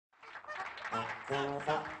Okay,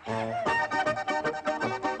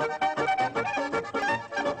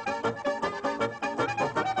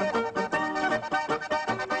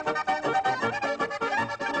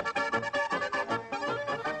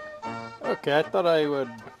 I thought I would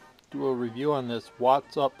do a review on this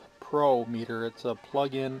WattsUp Pro meter. It's a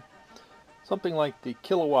plug-in, something like the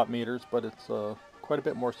kilowatt meters, but it's quite a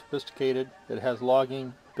bit more sophisticated. It has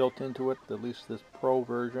logging built into it, at least this Pro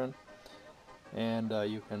version. And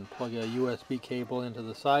you can plug a USB cable into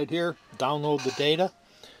the side here, download the data,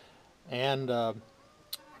 and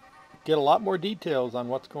get a lot more details on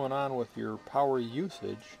what's going on with your power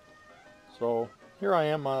usage. So here I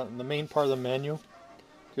am on the main part of the menu,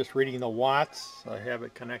 just reading the watts. I have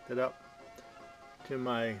it connected up to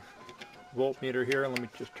my voltmeter here. Let me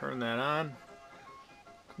just turn that on.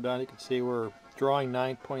 Come down, you can see we're drawing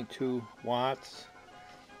 9.2 watts.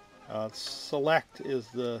 Select is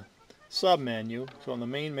the sub menu. So in the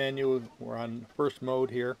main menu, we're on first mode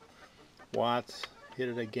here. Watts, hit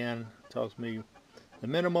it again, tells me the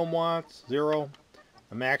minimum watts, 0.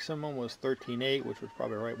 The maximum was 13.8, which was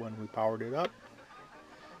probably right when we powered it up.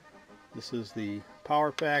 This is the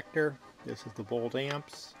power factor. This is the volt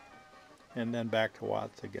amps. And then back to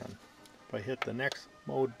watts again. If I hit the next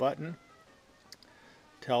mode button,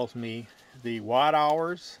 it tells me the watt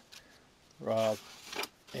hours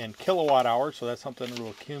and kilowatt hours. So that's something that will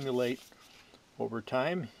accumulate over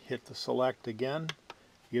time. Hit the select again.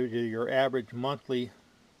 Gives you your average monthly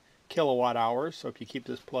kilowatt hours. So if you keep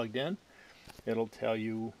this plugged in, it'll tell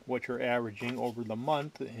you what you're averaging over the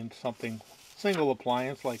month in something single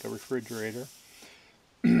appliance like a refrigerator.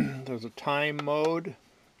 There's a time mode.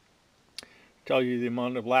 Tell you the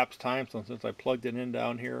amount of lapsed time. So since I plugged it in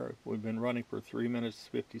down here, we've been running for 3 minutes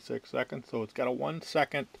 56 seconds. So it's got a 1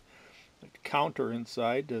 second counter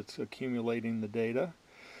inside that's accumulating the data.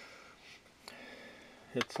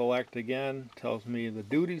 Hit select again, tells me the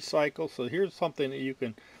duty cycle. So here's something that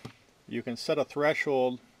you can set a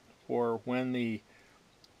threshold for when the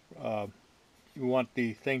you want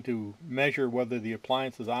the thing to measure whether the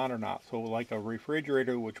appliance is on or not. So like a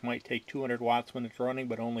refrigerator, which might take 200 watts when it's running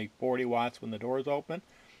but only 40 watts when the door is open,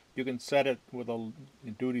 you can set it with a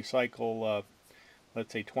duty cycle,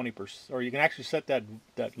 let's say 20%, or you can actually set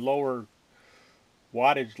that lower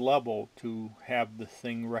wattage level to have the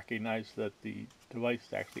thing recognize that the device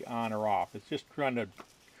is actually on or off. It's just trying to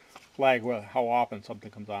flag how often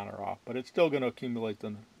something comes on or off, but it's still going to accumulate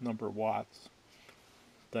the number of watts.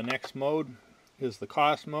 The next mode is the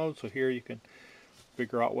cost mode. So here you can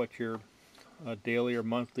figure out what your daily or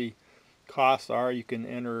monthly costs are. You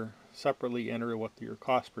can separately enter what your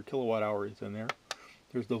cost per kilowatt hour is in there.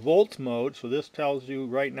 There's the volts mode. So this tells you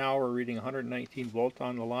right now we're reading 119 volts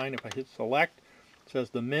on the line. If I hit select, it says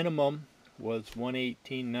the minimum was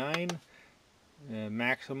 118.9 and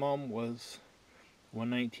maximum was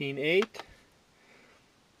 119.8,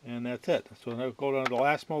 and that's it. So now go down to the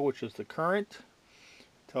last mode, which is the current.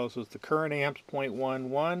 It tells us the current amps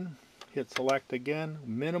 0.11. Hit select again.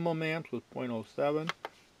 Minimum amps was 0.07.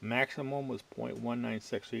 Maximum was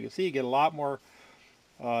 0.196. So you can see you get a lot more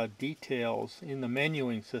details in the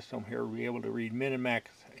menuing system here. We'll be able to read min and max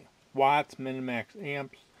watts, min and max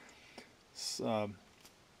amps,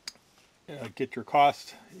 get your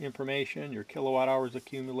cost information, your kilowatt hours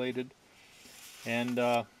accumulated, and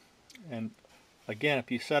again, if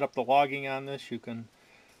you set up the logging on this, you can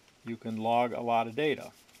log a lot of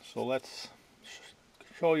data. So let's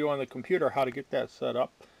show you on the computer how to get that set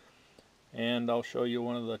up, and I'll show you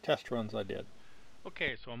one of the test runs I did.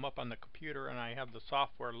 Okay, so I'm up on the computer and I have the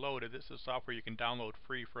software loaded. This is software you can download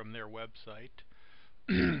free from their website.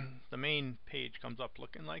 The main page comes up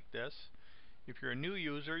looking like this. If you're a new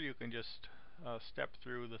user, you can just step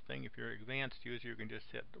through the thing. If you're an advanced user, you can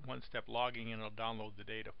just hit one step logging and it'll download the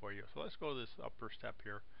data for you. So let's go to this upper step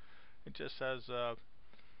here. It just says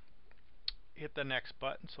hit the next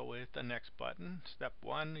button. So we'll hit the next button. Step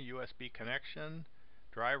 1, USB connection,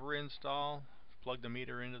 driver install, plug the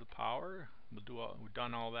meter into the power. We've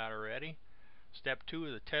done all that already. Step 2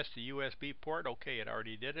 is to test the USB port. Okay, it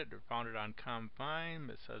already did it. It found it on COM5.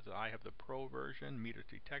 It says I have the Pro version. Meter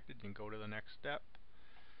detected. You can go to the next step.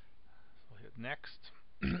 So hit next.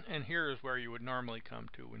 And here is where you would normally come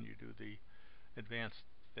to when you do the advanced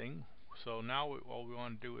thing. So now all we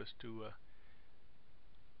want to do is to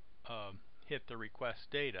hit the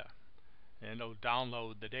request data. And it'll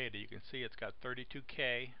download the data. You can see it's got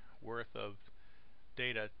 32K worth of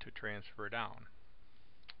data to transfer down.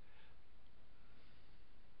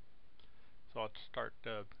 So I'll start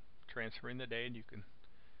transferring the data, and you can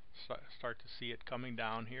start to see it coming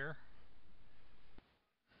down here.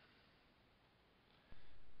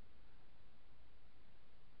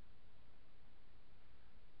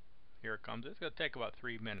 here it comes. It's going to take about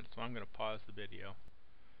 3 minutes, so I'm going to pause the video.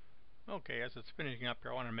 Okay, as it's finishing up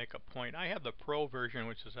here, I want to make a point. I have the Pro version,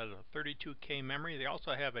 which is at a 32K memory. They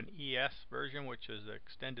also have an ES version, which is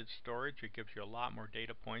extended storage. It gives you a lot more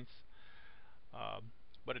data points.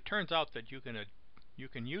 But it turns out that you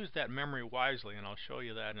can use that memory wisely, and I'll show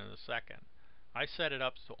you that in a second. I set it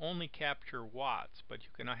up to only capture watts, but you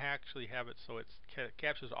can actually have it so it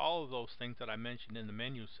captures all of those things that I mentioned in the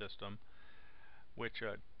menu system, which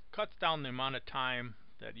cuts down the amount of time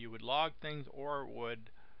that you would log things, or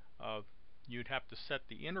you'd have to set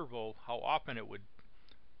the interval how often it would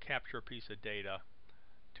capture a piece of data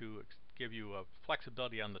to give you a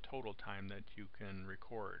flexibility on the total time that you can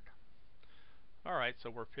record. Alright, so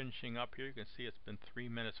we're finishing up here. You can see it's been 3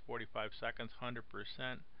 minutes 45 seconds, 100%.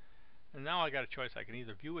 And now I got a choice. I can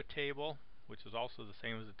either view a table, which is also the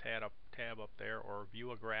same as the tab up there, or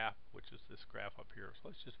view a graph, which is this graph up here. So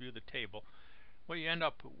let's just view the table. What you end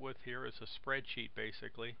up with here is a spreadsheet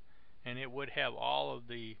basically, and it would have all of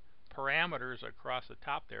the parameters across the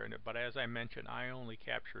top there, but as I mentioned, I only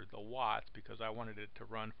captured the watts because I wanted it to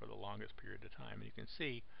run for the longest period of time. And you can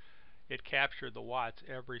see it captured the watts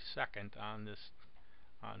every second on this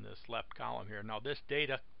left column here. Now this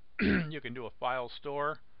data you can do a file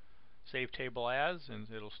store, save table as, and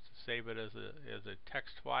it'll save it as a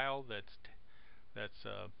text file that's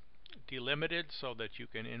delimited, so that you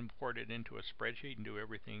can import it into a spreadsheet and do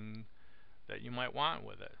everything that you might want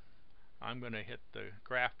with it. I'm going to hit the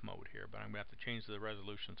graph mode here, but I'm going to have to change the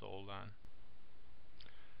resolution, so hold on.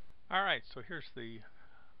 Alright, so here's the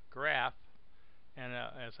graph, and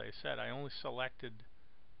as I said, I only selected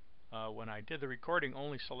when I did the recording,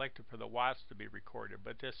 only selected for the watts to be recorded,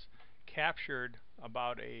 but this captured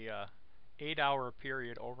about a 8-hour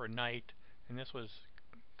period overnight, and this was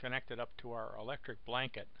connected up to our electric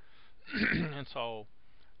blanket. And so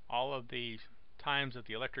all of the times that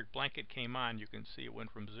the electric blanket came on, you can see it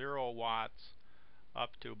went from 0 watts up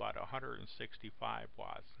to about 165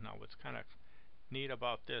 watts. Now what's kind of neat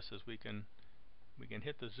about this is we can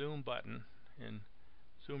hit the zoom button and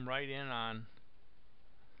zoom right in on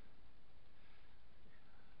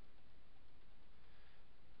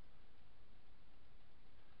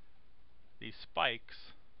these spikes,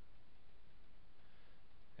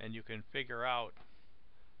 and you can figure out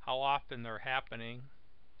how often they're happening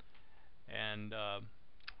and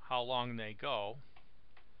how long they go.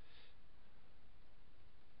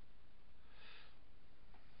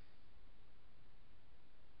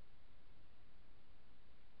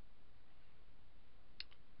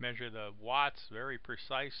 Measure the watts very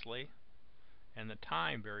precisely and the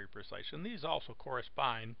time very precise, and these also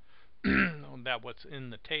correspond that what's in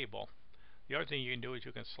the table. The other thing you can do is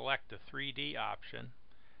you can select the 3D option,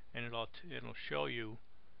 and it'll show you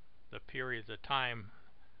the periods of time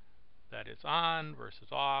that it's on versus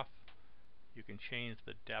off. You can change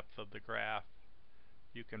the depth of the graph.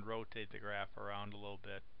 You can rotate the graph around a little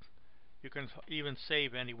bit. You can even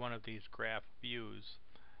save any one of these graph views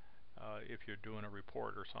if you're doing a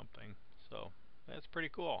report or something. So that's pretty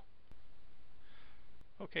cool.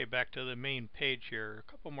 Okay, back to the main page here.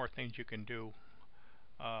 A couple more things you can do.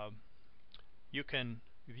 You can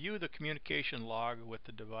view the communication log with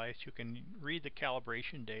the device. You can read the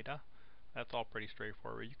calibration data. That's all pretty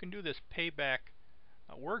straightforward. You can do this payback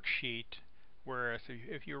worksheet, where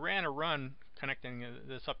if you ran a run connecting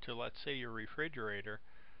this up to, let's say, your refrigerator,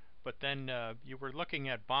 but then you were looking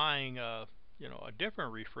at buying a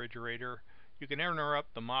different refrigerator, you can enter up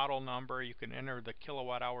the model number, you can enter the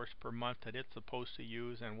kilowatt hours per month that it's supposed to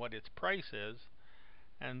use and what its price is,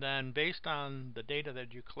 and then based on the data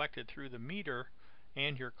that you collected through the meter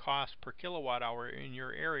and your cost per kilowatt hour in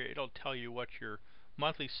your area, it'll tell you what your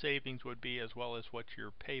monthly savings would be as well as what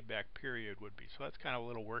your payback period would be. So that's kind of a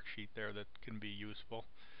little worksheet there that can be useful.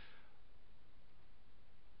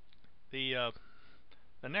 The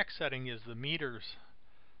next setting is the meters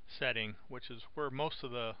setting, which is where most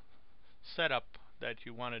of the setup that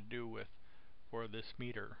you want to do for this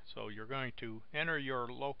meter. So you're going to enter your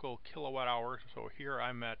local kilowatt hour. So here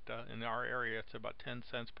I'm at, in our area, it's about 10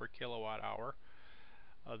 cents per kilowatt hour.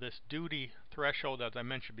 This duty threshold, as I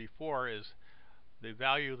mentioned before, is the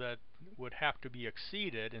value that would have to be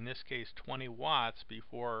exceeded, in this case 20 watts,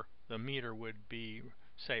 before the meter would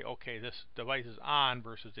say, okay, this device is on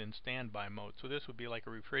versus in standby mode. So this would be like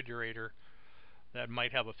a refrigerator that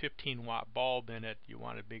might have a 15-watt bulb in it. You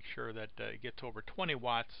want to make sure that it gets over 20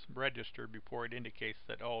 watts registered before it indicates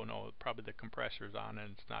that, oh no, probably the compressor's on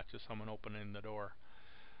and it's not just someone opening the door.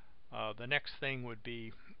 The next thing would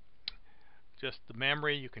be just the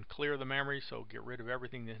memory. You can clear the memory, so get rid of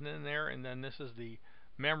everything that's in there. And then this is the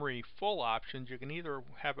memory full options, you can either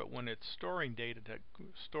have it when it's storing data to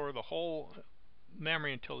store the whole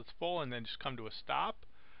memory until it's full and then just come to a stop.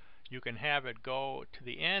 You can have it go to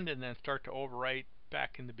the end and then start to overwrite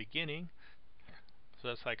back in the beginning. So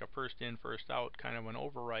that's like a first in, first out kind of an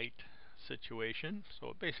overwrite situation. So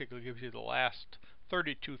it basically gives you the last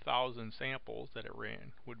 32,000 samples that it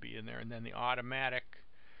ran would be in there, and then the automatic,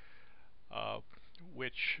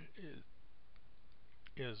 which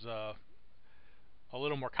is a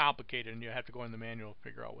little more complicated, and you have to go in the manual to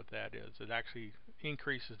figure out what that is. It actually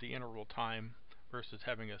increases the interval time versus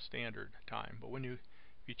having a standard time. But when if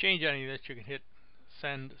you change any of this, you can hit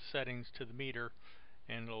send settings to the meter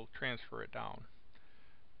and it'll transfer it down.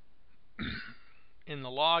 In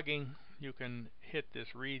the logging, you can hit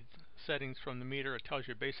this read settings from the meter. It tells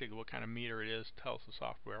you basically what kind of meter it is, tells the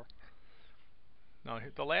software. Now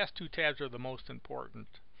the last two tabs are the most important.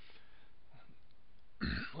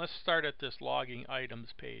 Let's start at this logging items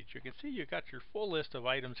page. You can see you got your full list of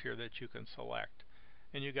items here that you can select,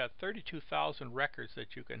 and you got 32,000 records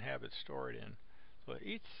that you can have it stored in. So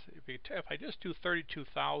if I just do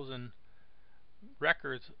 32,000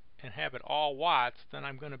 records and have it all watts, then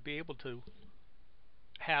I'm going to be able to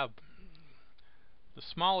have the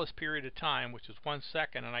smallest period of time, which is 1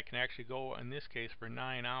 second, and I can actually go in this case for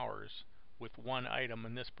 9 hours with one item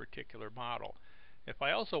in this particular model. If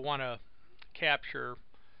I also want to capture,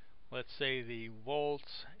 let's say, the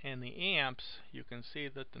volts and the amps, you can see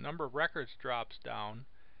that the number of records drops down.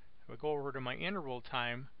 If I go over to my interval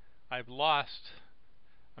time,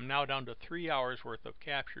 I'm now down to 3 hours worth of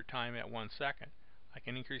capture time at 1 second. I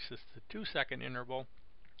can increase this to 2 second interval,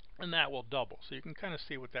 and that will double. So you can kind of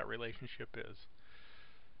see what that relationship is.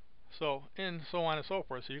 So, and so on and so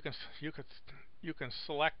forth. So you can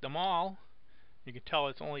select them all. You can tell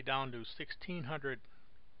it's only down to 1,600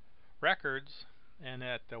 records, and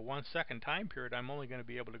at the 1 second time period, I'm only going to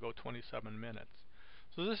be able to go 27 minutes.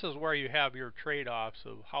 So this is where you have your trade-offs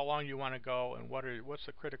of how long you want to go and what's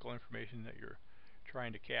the critical information that you're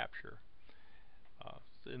trying to capture.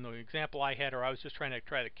 In the example I had, I was just trying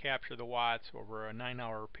to capture the watts over a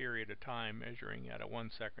 9-hour period of time, measuring at a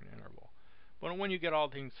 1 second interval. But when you get all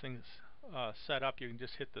these things set up, you can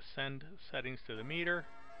just hit the send settings to the meter,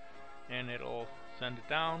 and it'll send it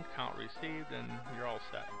down, count received, and you're all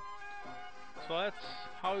set. So that's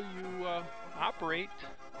how you operate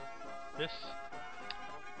this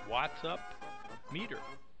WattsUp meter.